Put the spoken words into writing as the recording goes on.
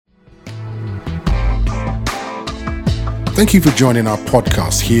Thank you for joining our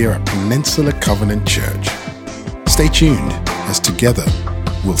podcast here at Peninsula Covenant Church. Stay tuned as together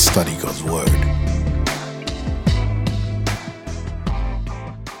we'll study God's Word.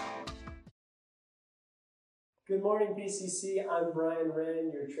 Good morning, BCC. I'm Brian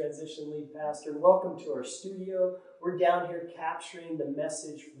Wren, your transition lead pastor. Welcome to our studio. We're down here capturing the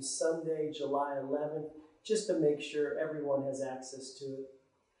message from Sunday, July 11th, just to make sure everyone has access to it.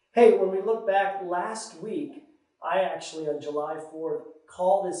 Hey, when we look back last week, I actually, on July 4th,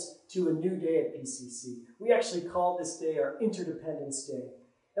 called us to a new day at PCC. We actually called this day our Interdependence Day.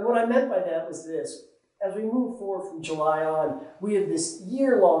 And what I meant by that was this. As we move forward from July on, we have this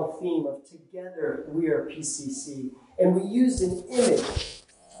year-long theme of Together We Are PCC. And we used an image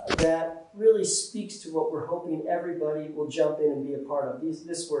that really speaks to what we're hoping everybody will jump in and be a part of.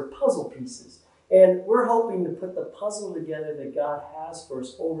 This were puzzle pieces. And we're hoping to put the puzzle together that God has for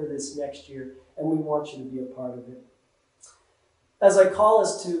us over this next year, and we want you to be a part of it. As I call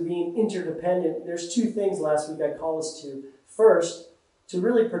us to being interdependent, there's two things last week I call us to. First, to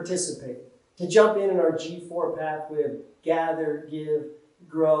really participate, to jump in our G4 pathway of gather, give,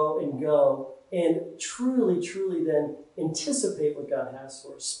 grow, and go, and truly then anticipate what God has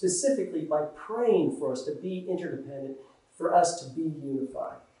for us, specifically by praying for us to be interdependent, for us to be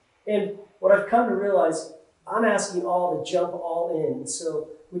unified. And what I've come to realize, I'm asking all to jump all in. So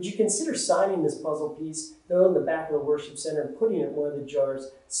would you consider signing this puzzle piece, though, in the back of the worship center and putting it in one of the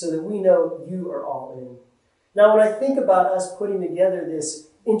jars so that we know you are all in? Now, when I think about us putting together this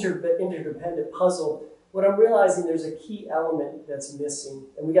interdependent puzzle, what I'm realizing, there's a key element that's missing,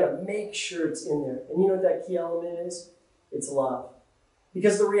 and we got to make sure it's in there. And you know what that key element is? It's love.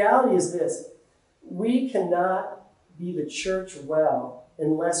 Because the reality is this: we cannot be the church well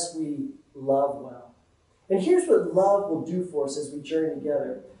unless we love well. And here's what love will do for us as we journey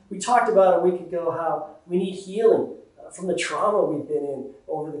together. We talked about a week ago how we need healing from the trauma we've been in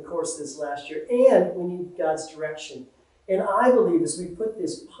over the course of this last year, and we need God's direction. And I believe as we put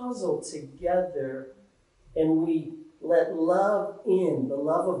this puzzle together and we let love in, the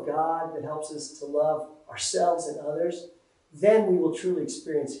love of God that helps us to love ourselves and others, then we will truly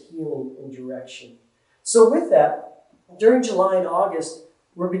experience healing and direction. So with that, during July and August,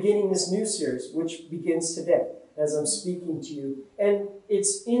 we're beginning this new series, which begins today as I'm speaking to you. And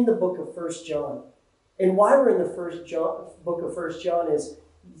it's in the book of 1 John. And why we're in the book of 1 John is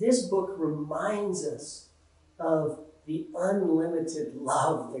this book reminds us of the unlimited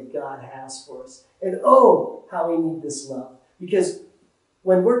love that God has for us. And oh, how we need this love. Because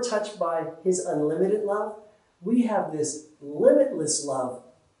when we're touched by his unlimited love, we have this limitless love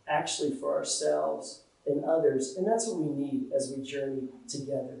actually for ourselves and others, and that's what we need as we journey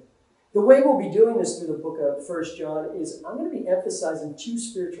together. The way we'll be doing this through the book of 1 John is I'm going to be emphasizing two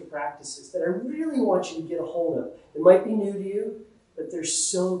spiritual practices that I really want you to get a hold of. It might be new to you, but they're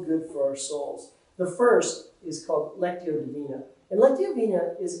so good for our souls. The first is called Lectio Divina. And Lectio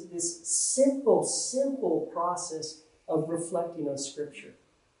Divina is this simple process of reflecting on Scripture.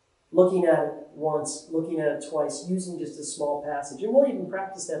 Looking at it once, looking at it twice, using just a small passage. And we'll even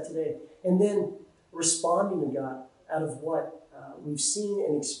practice that today. And then responding to God out of what we've seen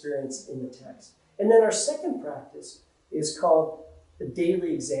and experienced in the text. And then our second practice is called the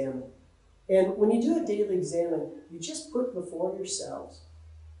daily examine. And when you do a daily examine, you just put before yourselves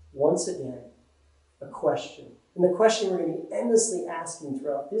once a day a question. And the question we're going to be endlessly asking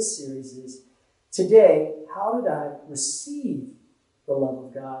throughout this series is, today, how did I receive the love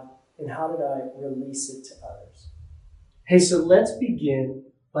of God? And how did I release it to others? Hey, so let's begin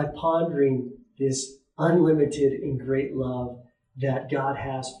by pondering this unlimited and great love that God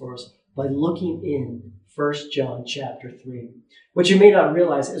has for us by looking in 1 John chapter 3. What you may not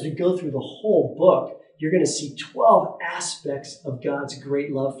realize, as we go through the whole book, you're going to see 12 aspects of God's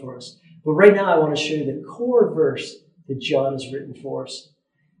great love for us. But right now I want to show you the core verse that John has written for us.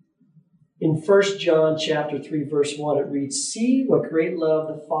 In 1 John chapter 3, verse 1, it reads, "See what great love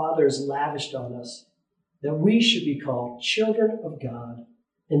the Father has lavished on us, that we should be called children of God,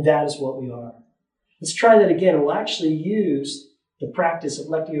 and that is what we are." Let's try that again. We'll actually use the practice of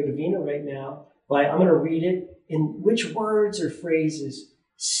Lectio Divina right now. I'm going to read it, and which words or phrases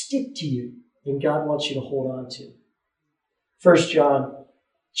stick to you and God wants you to hold on to. 1 John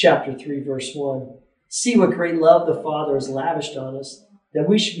chapter 3, verse 1. "See what great love the Father has lavished on us, that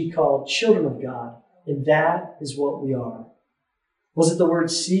we should be called children of God, and that is what we are." Was it the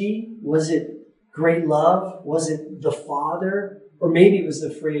word see? Was it great love? Was it the Father? Or maybe it was the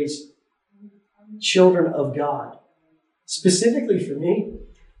phrase children of God. Specifically for me,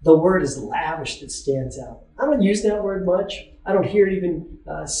 the word is lavish that stands out. I don't use that word much. I don't hear it even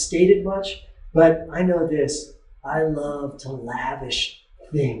stated much, but I know this. I love to lavish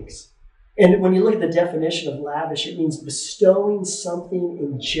things. And when you look at the definition of lavish, it means bestowing something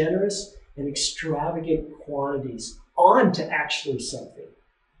in generous and extravagant quantities onto actually something.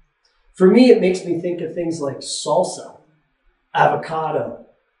 For me, it makes me think of things like salsa, avocado,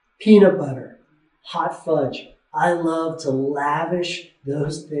 peanut butter, hot fudge. I love to lavish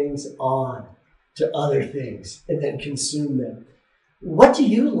those things on to other things and then consume them. What do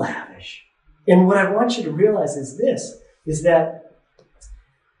you lavish? And what I want you to realize is that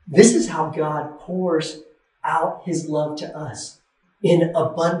this is how God pours out his love to us in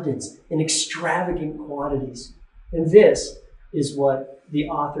abundance, in extravagant quantities. And this is what the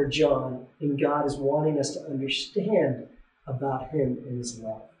author John and God is wanting us to understand about him and his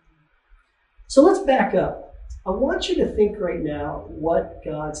love. So let's back up. I want you to think right now what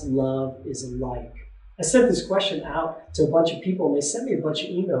God's love is like. I sent this question out to a bunch of people and they sent me a bunch of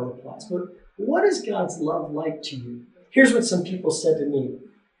email replies. But what is God's love like to you? Here's what some people said to me.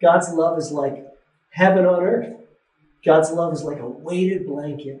 God's love is like heaven on earth. God's love is like a weighted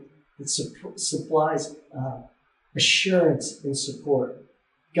blanket that supplies assurance and support.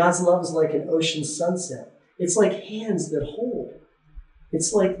 God's love is like an ocean sunset. It's like hands that hold.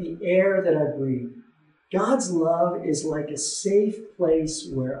 It's like the air that I breathe. God's love is like a safe place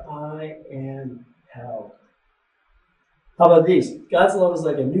where I am held. How about these? God's love is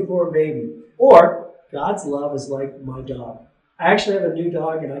like a newborn baby. Or God's love is like my dog. I actually have a new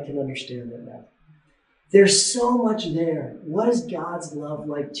dog and I can understand that now. There's so much there. What is God's love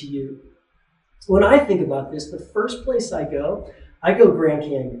like to you? When I think about this, the first place I go Grand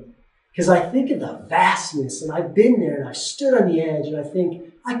Canyon. Because I think of the vastness, and I've been there, and I've stood on the edge, and I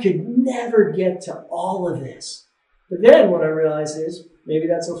think I could never get to all of this. But then what I realize is, maybe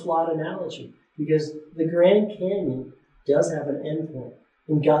that's a flawed analogy, because the Grand Canyon does have an endpoint,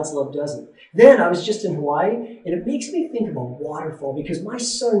 and God's love doesn't. Then I was just in Hawaii, and it makes me think of a waterfall, because my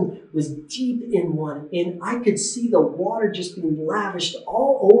son was deep in one, and I could see the water just being lavished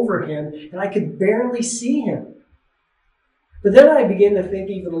all over him, and I could barely see him. But then I began to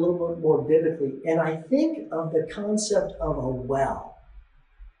think even a little bit more biblically, and I think of the concept of a well.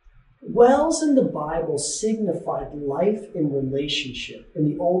 Wells in the Bible signified life in relationship in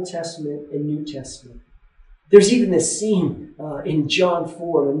the Old Testament and New Testament. There's even this scene in John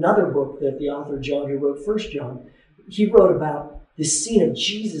 4, another book that the author John, who wrote 1 John, he wrote about this scene of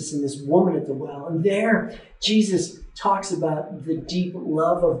Jesus and this woman at the well. And there, Jesus talks about the deep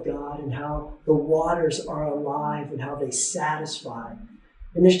love of God and how the waters are alive and how they satisfy.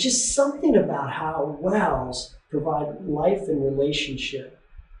 And there's just something about how wells provide life and relationship.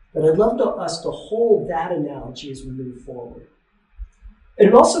 But I'd love us to hold that analogy as we move forward. And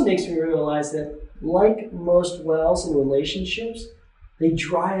it also makes me realize that like most wells and relationships, they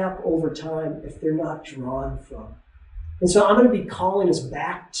dry up over time if they're not drawn from. And so I'm going to be calling us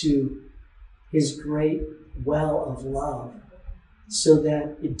back to his great well of love so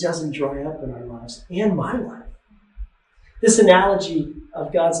that it doesn't dry up in our lives and my life. This analogy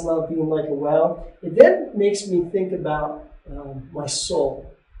of God's love being like a well, it then makes me think about my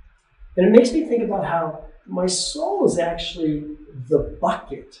soul. And it makes me think about how my soul is actually the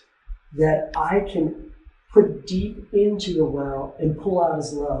bucket that I can put deep into the well and pull out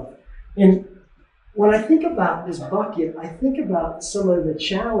his love. And when I think about this bucket, I think about some of the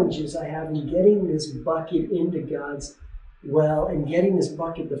challenges I have in getting this bucket into God's well and getting this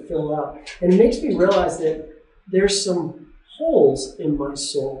bucket to fill up. And it makes me realize that there's some holes in my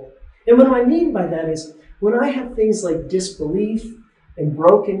soul. And what I mean by that is when I have things like disbelief and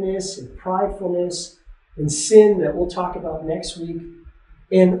brokenness and pridefulness and sin that we'll talk about next week,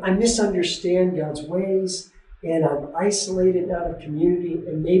 and I misunderstand God's ways, and I'm isolated out of community,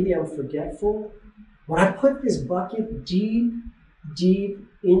 and maybe I'm forgetful, when I put this bucket deep, deep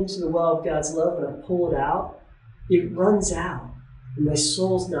into the well of God's love and I pull it out, it runs out, and my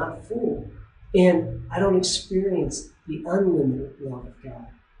soul's not full, and I don't experience the unlimited love of God.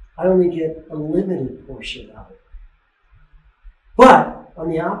 I only get a limited portion of it. But on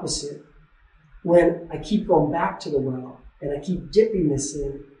the opposite, when I keep going back to the well and I keep dipping this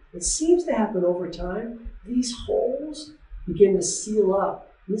in, it seems to happen over time. These holes begin to seal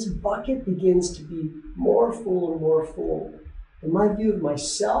up. And this bucket begins to be more full and more full. And my view of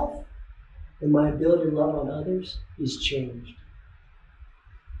myself and my ability to love on others is changed.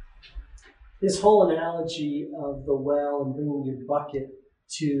 This whole analogy of the well and bringing your bucket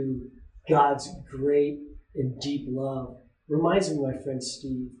to God's great and deep love reminds me of my friend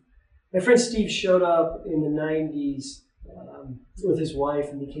Steve. My friend Steve showed up in the 90s with his wife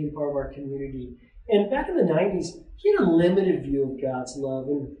and became part of our community. And back in the 90s, he had a limited view of God's love.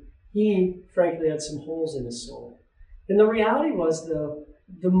 And he frankly had some holes in his soul. And the reality was, though,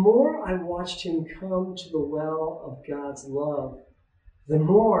 the more I watched him come to the well of God's love, the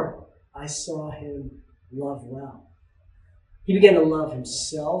more I saw him love well. He began to love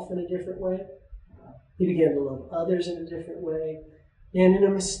himself in a different way. He began to love others in a different way. And in a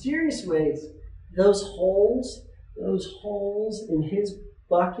mysterious way, those holes in his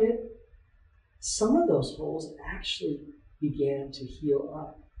bucket, some of those holes actually began to heal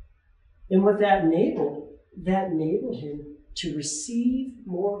up. And what that enabled him to receive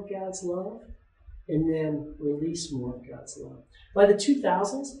more of God's love and then release more of God's love. By the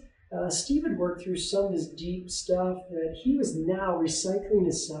 2000s, Steve had worked through some of his deep stuff that he was now recycling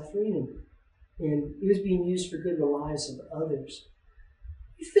his suffering and he was being used for good in the lives of others.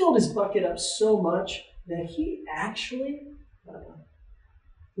 He filled his bucket up so much that he actually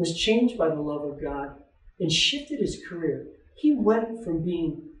was changed by the love of God and shifted his career. He went from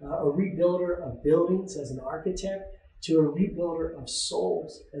being a rebuilder of buildings as an architect to a rebuilder of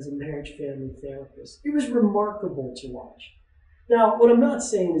souls as a marriage family therapist. It was remarkable to watch. Now, what I'm not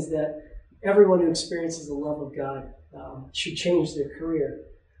saying is that everyone who experiences the love of God should change their career.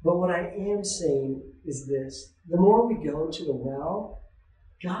 But what I am saying is this: the more we go to the well,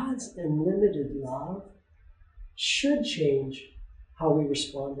 God's unlimited love should change how we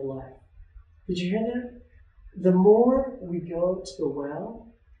respond to life. Did you hear that? The more we go to the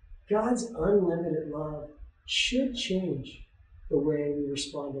well, God's unlimited love should change the way we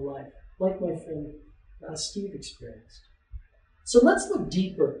respond to life, like my friend Steve experienced. So let's look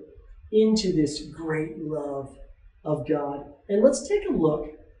deeper into this great love of God. And let's take a look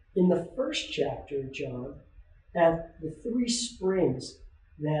in the first chapter of John at the three springs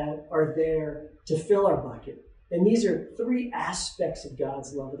that are there to fill our bucket. And these are three aspects of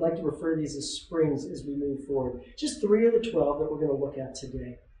God's love. I'd like to refer to these as springs as we move forward. Just 3 of the 12 that we're going to look at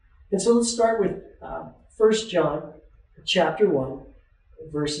today. And so let's start with 1 John chapter 1,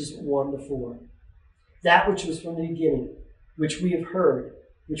 verses 1 to 4. That which was from the beginning, which we have heard,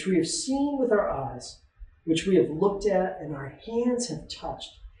 which we have seen with our eyes, which we have looked at and our hands have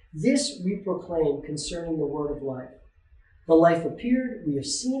touched, this we proclaim concerning the word of life. The life appeared, we have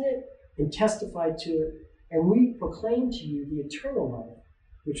seen it and testified to it, and we proclaim to you the eternal life,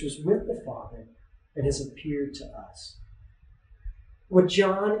 which was with the Father and has appeared to us. What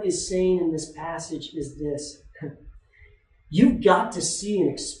John is saying in this passage is this: you've got to see and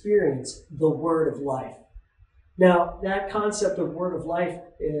experience the word of life. Now, that concept of word of life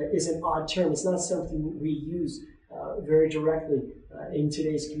is an odd term. It's not something we use very directly in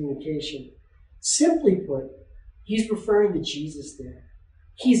today's communication. Simply put, he's referring to Jesus there.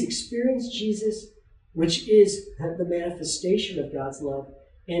 He's experienced Jesus, which is the manifestation of God's love,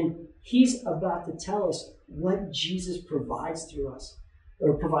 and he's about to tell us what Jesus provides through us,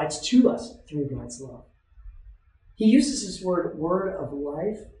 or provides to us through God's love. He uses this word of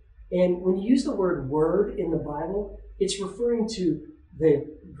life, and when you use the word word in the Bible, it's referring to the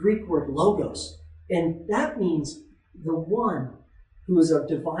Greek word logos, and that means the one who is of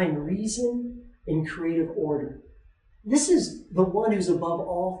divine reason and creative order. This is the one who's above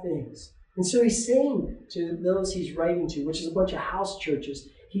all things. And so he's saying to those he's writing to, which is a bunch of house churches,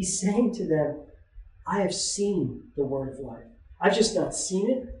 he's saying to them, I have seen the word of life. I've just not seen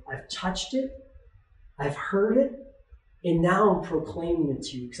it. I've touched it. I've heard it. And now I'm proclaiming it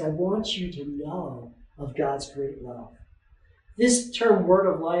to you because I want you to know of God's great love. This term, word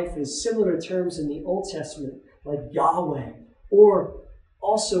of life, is similar to terms in the Old Testament like Yahweh, or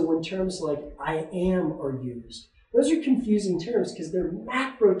also when terms like I am are used. Those are confusing terms because they're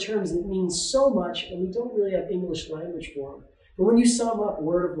macro terms that mean so much and we don't really have English language for them. But when you sum up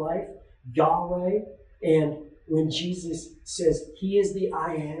word of life, Yahweh, and when Jesus says he is the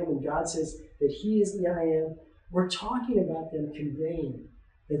I am and God says that he is the I am, we're talking about them conveying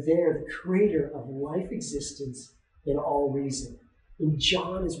that they're the creator of life existence in all reason. And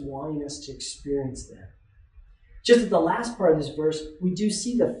John is wanting us to experience that. Just at the last part of this verse, we do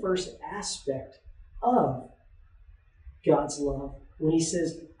see the first aspect of God's love when he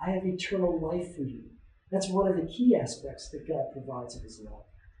says, I have eternal life for you. That's one of the key aspects that God provides of his love.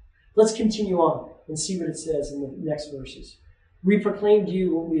 Let's continue on and see what it says in the next verses. We proclaim to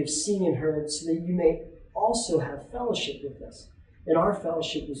you what we have seen and heard so that you may also have fellowship with us. And our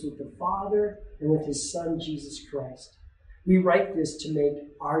fellowship is with the Father and with his Son, Jesus Christ. We write this to make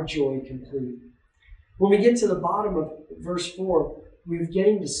our joy complete. When we get to the bottom of verse 4, we're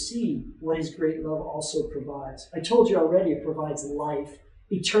getting to see what his great love also provides. I told you already it provides life,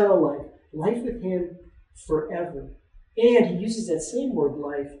 eternal life, life with him forever. And he uses that same word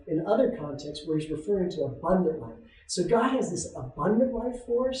life in other contexts where he's referring to abundant life. So God has this abundant life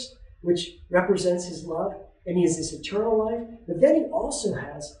for us, which represents his love, and he has this eternal life, but then he also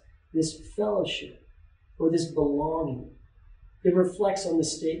has this fellowship, or this belonging. It reflects on the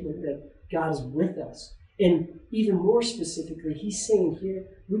statement that God is with us. And even more specifically, he's saying here,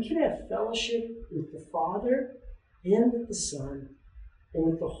 we can have fellowship with the Father and with the Son and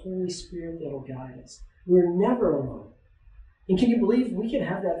with the Holy Spirit that will guide us. We're never alone. And can you believe we can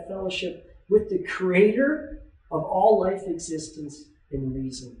have that fellowship with the Creator of all life existence and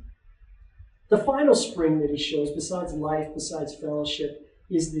reason? The final spring that he shows, besides life, besides fellowship,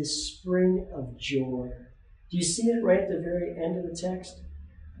 is this spring of joy. Do you see it right at the very end of the text?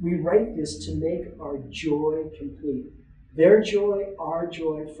 We write this to make our joy complete. Their joy, our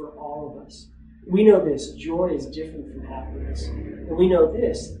joy for all of us. We know this, joy is different from happiness. And we know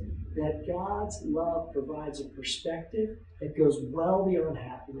this, that God's love provides a perspective that goes well beyond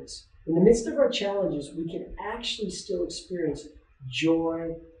happiness. In the midst of our challenges, we can actually still experience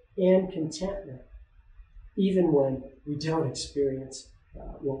joy and contentment, even when we don't experience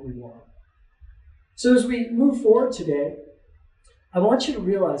what we want. So as we move forward today, I want you to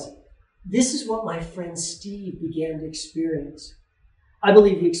realize this is what my friend Steve began to experience. I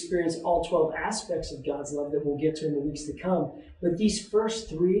believe he experienced all 12 aspects of God's love that we'll get to in the weeks to come. But these first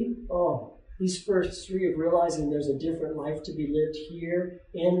three of realizing there's a different life to be lived here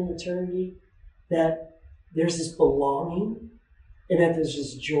and in eternity, that there's this belonging, and that there's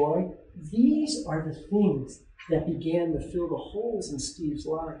this joy. These are the things that began to fill the holes in Steve's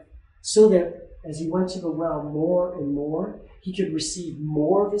life, so that as he went to the well more and more, he could receive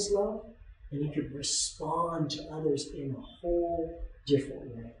more of his love, and he could respond to others in a whole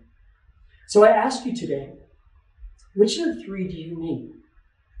different way. So I ask you today, which of the three do you need?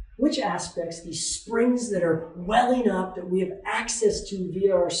 Which aspects, these springs that are welling up, that we have access to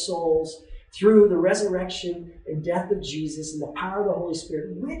via our souls, through the resurrection and death of Jesus and the power of the Holy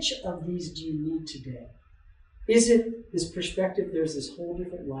Spirit, which of these do you need today? Is it this perspective, there's this whole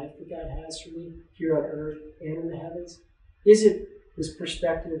different life that God has for me here on earth and in the heavens? Is it this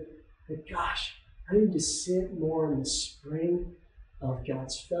perspective that, gosh, I need to sit more in the spring of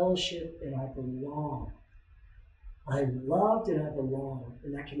God's fellowship and I belong? I'm loved and I belong,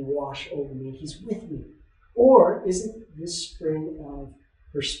 and that can wash over me. He's with me. Or is it this spring of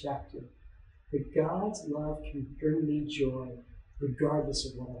perspective, that God's love can bring me joy regardless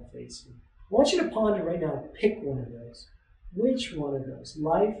of what I'm facing? I want you to ponder right now, pick one of those. Which one of those?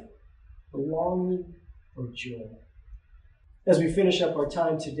 Life, belonging, or joy? As we finish up our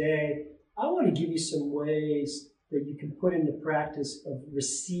time today, I want to give you some ways that you can put into practice of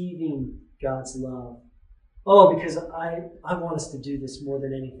receiving God's love. Oh, because I want us to do this more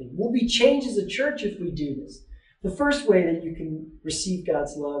than anything. We'll be changed as a church if we do this. The first way that you can receive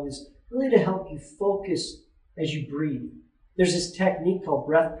God's love is really to help you focus as you breathe. There's this technique called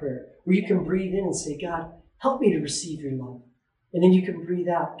breath prayer, where you can breathe in and say, God, help me to receive your love. And then you can breathe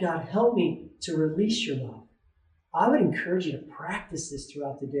out, God, help me to release your love. I would encourage you to practice this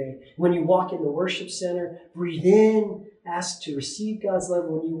throughout the day. When you walk in the worship center, breathe in, ask to receive God's love.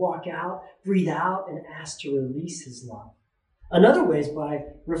 When you walk out, breathe out and ask to release his love. Another way is by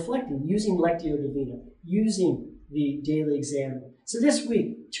reflecting, using Lectio Divina, using the daily examine. So this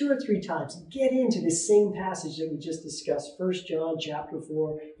week, 2 or 3 times, get into this same passage that we just discussed, 1 John chapter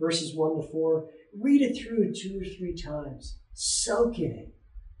 4, verses 1 to 4. Read it through 2 or 3 times. Soak in it.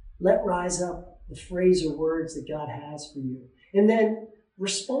 Let rise up the phrase or words that God has for you. And then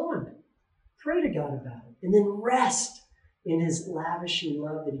respond. Pray to God about it. And then rest in his lavishing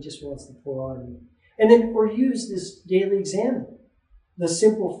love that he just wants to pour on you. And then, or use this daily examine. The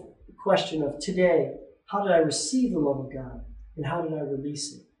simple question of today, how did I receive the love of God? And how did I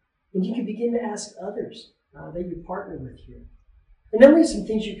release it? And you can begin to ask others that you partner with here. And then we have some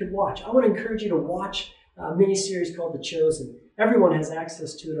things you could watch. I want to encourage you to watch a mini-series called The Chosen. Everyone has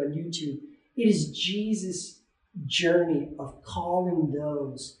access to it on YouTube. It is Jesus' journey of calling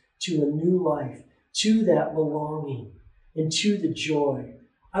those to a new life, to that belonging, and to the joy.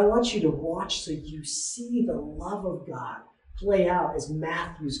 I want you to watch so you see the love of God play out as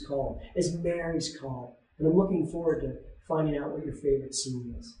Matthew's called, as Mary's called. And I'm looking forward to finding out what your favorite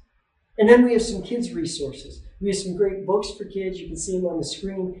scene is. And then we have some kids' resources. We have some great books for kids. You can see them on the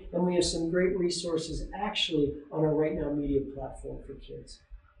screen. And we have some great resources actually on our Right Now Media platform for kids.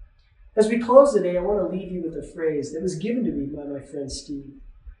 As we close today, I want to leave you with a phrase that was given to me by my friend Steve.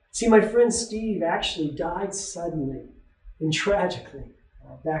 See, my friend Steve actually died suddenly and tragically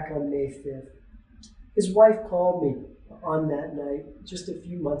back on May 5th. His wife called me on that night just a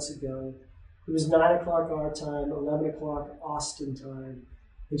few months ago. It was 9 o'clock our time, 11 o'clock Austin time.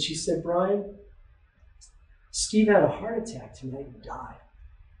 And she said, Brian, Steve had a heart attack tonight and died.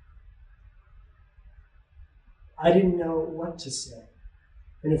 I didn't know what to say.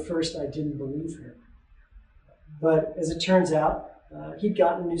 And at first I didn't believe her. But as it turns out, he'd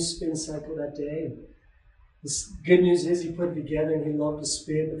gotten a new spin cycle that day. And the good news is he put it together and he loved to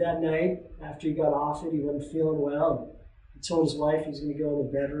spin. But that night, after he got off it, he wasn't feeling well. He told his wife he was going to go in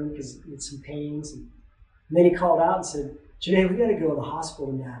the bedroom because he had some pains. And then he called out and said, "Janae, we got to go to the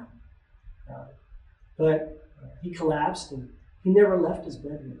hospital now." But he collapsed and he never left his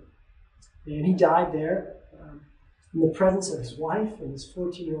bedroom. And he died there in the presence of his wife and his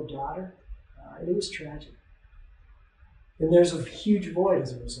 14-year-old daughter. And it was tragic. And there's a huge void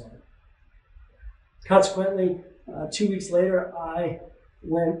as a result. Consequently, 2 weeks later, I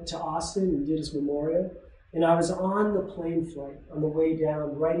went to Austin and did his memorial. And I was on the plane flight on the way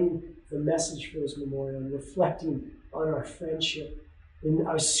down, writing the message for his memorial and reflecting on our friendship. And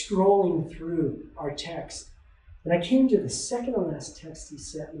I was scrolling through our text. And I came to the second to last text he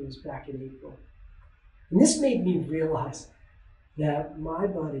sent me. It was back in April. And this made me realize that my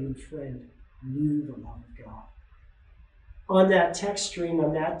buddy and friend knew the love of God. On that text string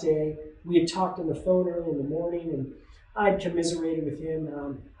on that day, we had talked on the phone early in the morning, and I'd commiserated with him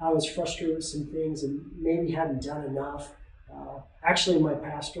how I was frustrated with some things and maybe hadn't done enough, actually in my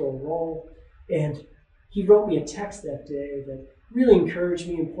pastoral role. And he wrote me a text that day that really encouraged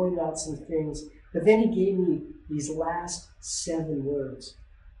me and pointed out some things. But then he gave me these last 7 words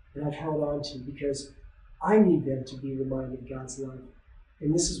that I've held on to because I need them to be reminded of God's love.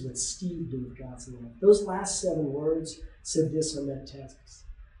 And this is what Steve knew of God's love. Those last 7 words said this on that text.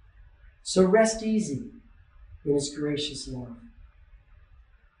 So rest easy in his gracious love.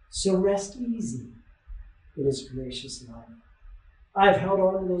 So rest easy in his gracious love. I've held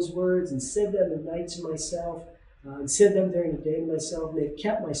on to those words and said them at night to myself, and said them during the day to myself, and they've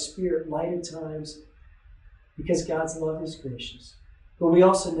kept my spirit light at times because God's love is gracious. But we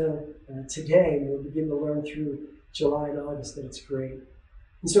also know today, and we'll begin to learn through July and August, that it's great.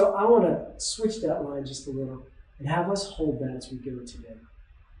 And so I want to switch that line just a little and have us hold that as we go today.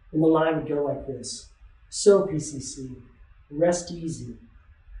 And the line would go like this. So PCC, rest easy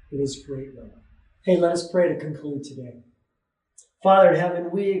in his great love. Hey, let us pray to conclude today. Father in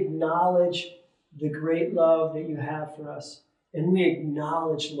heaven, we acknowledge the great love that you have for us. And we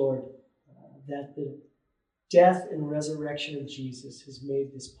acknowledge, Lord, that the death and resurrection of Jesus has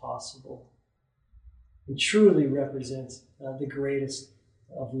made this possible and truly represents the greatest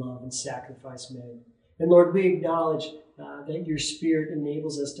of love and sacrifice made. And Lord, we acknowledge that your Spirit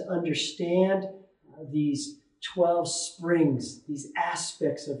enables us to understand these 12 springs, these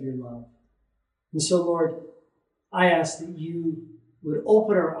aspects of your love. And so, Lord, I ask that you would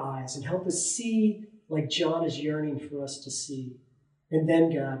open our eyes and help us see like John is yearning for us to see. And then,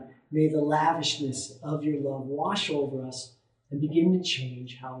 God, may the lavishness of your love wash over us and begin to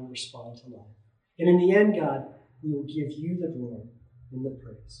change how we respond to life. And in the end, God, we will give you the glory and the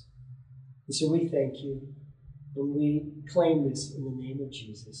praise. And so we thank you, and we claim this in the name of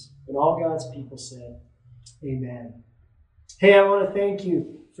Jesus. And all God's people said, amen. Hey, I want to thank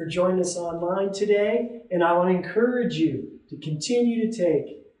you for joining us online today, and I want to encourage you to continue to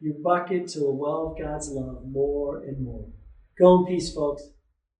take your bucket to the well of God's love more and more. Go in peace, folks.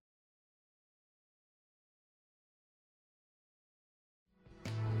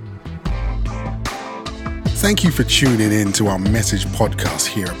 Thank you for tuning in to our message podcast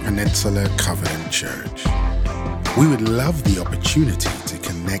here at Peninsula Covenant Church. We would love the opportunity to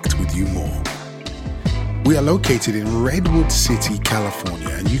connect with you more. We are located in Redwood City, California,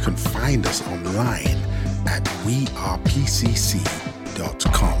 and you can find us online at wearepcc.com.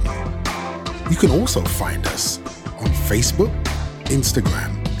 You can also find us on Facebook,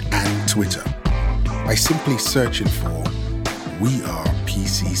 Instagram, and Twitter by simply searching for We Are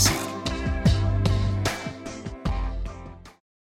PCC.